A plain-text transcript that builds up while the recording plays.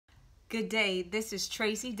Good day. This is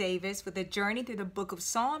Tracie Davis with a Journey Through the Book of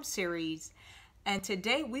Psalms series. And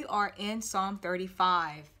today we are in Psalm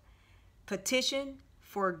 35, Petition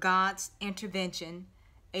for God's Intervention,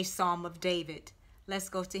 a Psalm of David. Let's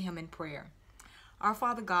go to him in prayer. Our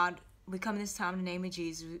Father God, we come this time in the name of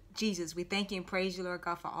Jesus. We thank you and praise you, Lord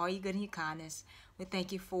God, for all your good and your kindness. We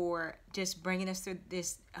thank you for just bringing us through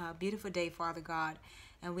this beautiful day, Father God.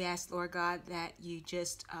 And we ask, Lord God, that you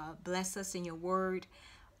just bless us in your word.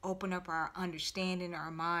 Open up our understanding, our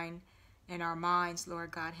mind, and our minds, Lord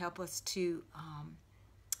God. Help us to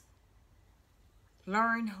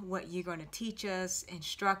learn what you're going to teach us,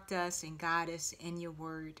 instruct us, and guide us in your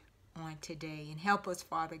word on today. And help us,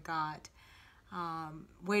 Father God,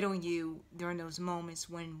 wait on you during those moments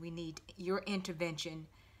when we need your intervention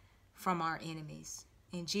from our enemies.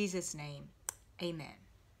 In Jesus' name, amen.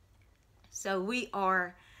 So we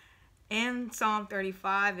are in Psalm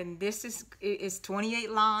 35, and this is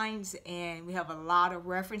 28 lines, and we have a lot of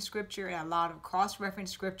reference scripture and a lot of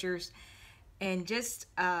cross-reference scriptures. And just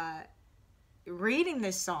reading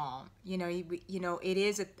this psalm, it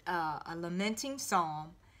is a lamenting psalm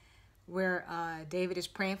where David is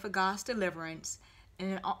praying for God's deliverance,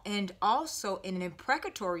 and also in an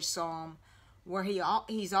imprecatory psalm where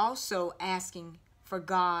he's also asking for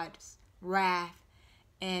God's wrath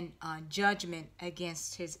and judgment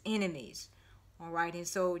against his enemies. All right, and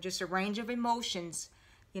so just a range of emotions,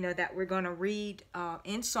 that we're going to read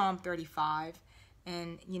in Psalm 35.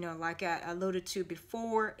 And, like I alluded to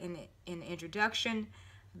before in the introduction,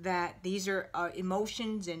 that these are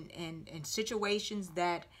emotions and situations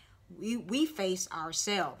that we face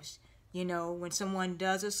ourselves. When someone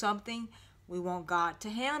does us something, we want God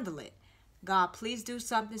to handle it. God, please do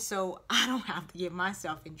something so I don't have to get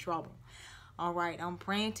myself in trouble. All right, I'm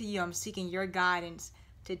praying to you. I'm seeking your guidance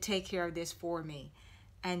to take care of this for me.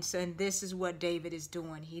 And this is what David is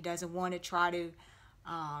doing. He doesn't want to try to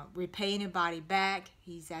repay anybody back.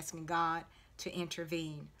 He's asking God to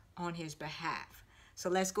intervene on his behalf.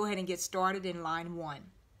 So let's go ahead and get started in line 1.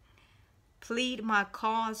 Plead my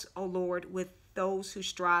cause, O Lord, with those who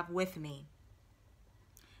strive with me.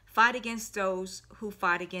 Fight against those who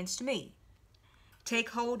fight against me. Take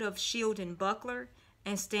hold of shield and buckler,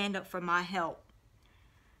 and stand up for my help.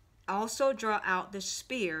 Also draw out the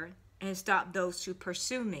spear and stop those who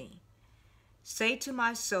pursue me. Say to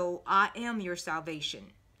my soul, I am your salvation.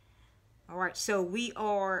 All right, so we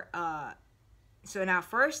are, so in our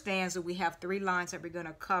first stanza, we have 3 lines that we're going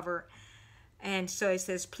to cover. And so it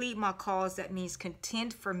says, plead my cause. That means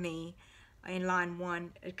contend for me. In line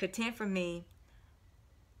 1, contend for me,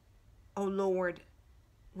 O Lord,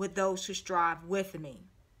 with those who strive with me.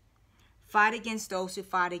 Fight against those who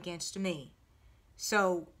fight against me.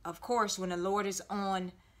 So, of course, when the Lord is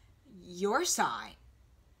on your side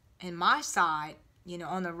and my side,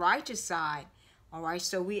 on the righteous side, all right,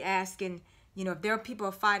 so we asking, if there are people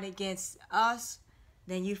fighting against us,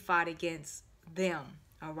 then you fight against them,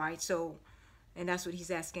 all right? So, and that's what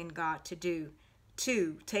he's asking God to do.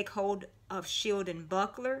 2, take hold of shield and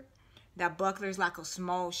buckler. That buckler is like a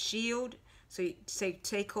small shield. So you say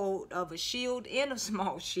take hold of a shield and a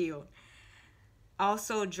small shield.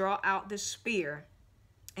 Also draw out the spear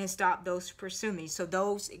and stop those who pursue me.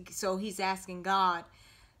 So he's asking God,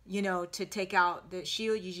 to take out the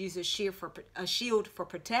shield. You use a shield for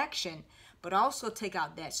protection, but also take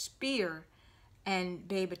out that spear and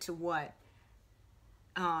be able to what?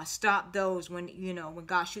 Stop those when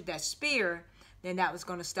God shoot that spear, then that was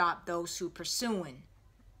going to stop those who pursuing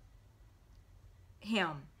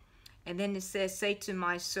him. And then it says, say to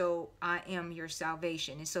my soul, I am your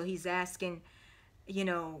salvation. And so he's asking,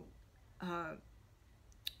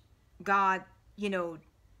 God,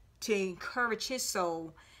 to encourage his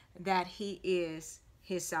soul that he is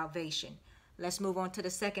his salvation. Let's move on to the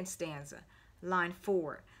second stanza, line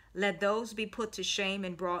 4. Let those be put to shame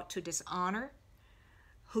and brought to dishonor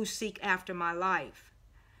who seek after my life.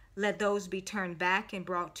 Let those be turned back and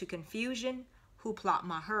brought to confusion who plot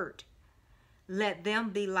my hurt. Let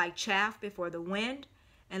them be like chaff before the wind,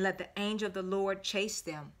 and let the angel of the Lord chase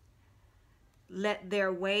them. Let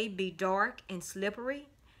their way be dark and slippery,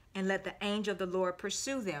 and let the angel of the Lord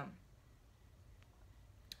pursue them.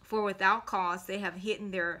 For without cause they have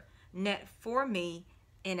hidden their net for me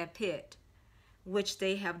in a pit, which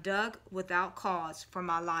they have dug without cause for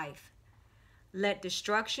my life. Let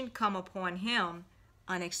destruction come upon him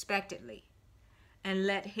unexpectedly, and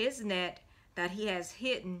let his net that he has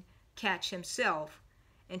hidden catch himself,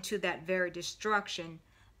 into that very destruction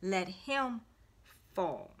let him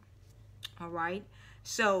fall. All right,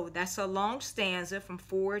 so that's a long stanza from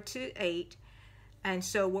 4 to 8. And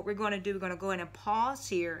so what we're going to do, we're going to go ahead and pause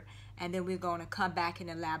here and then we're going to come back and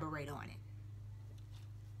elaborate on it.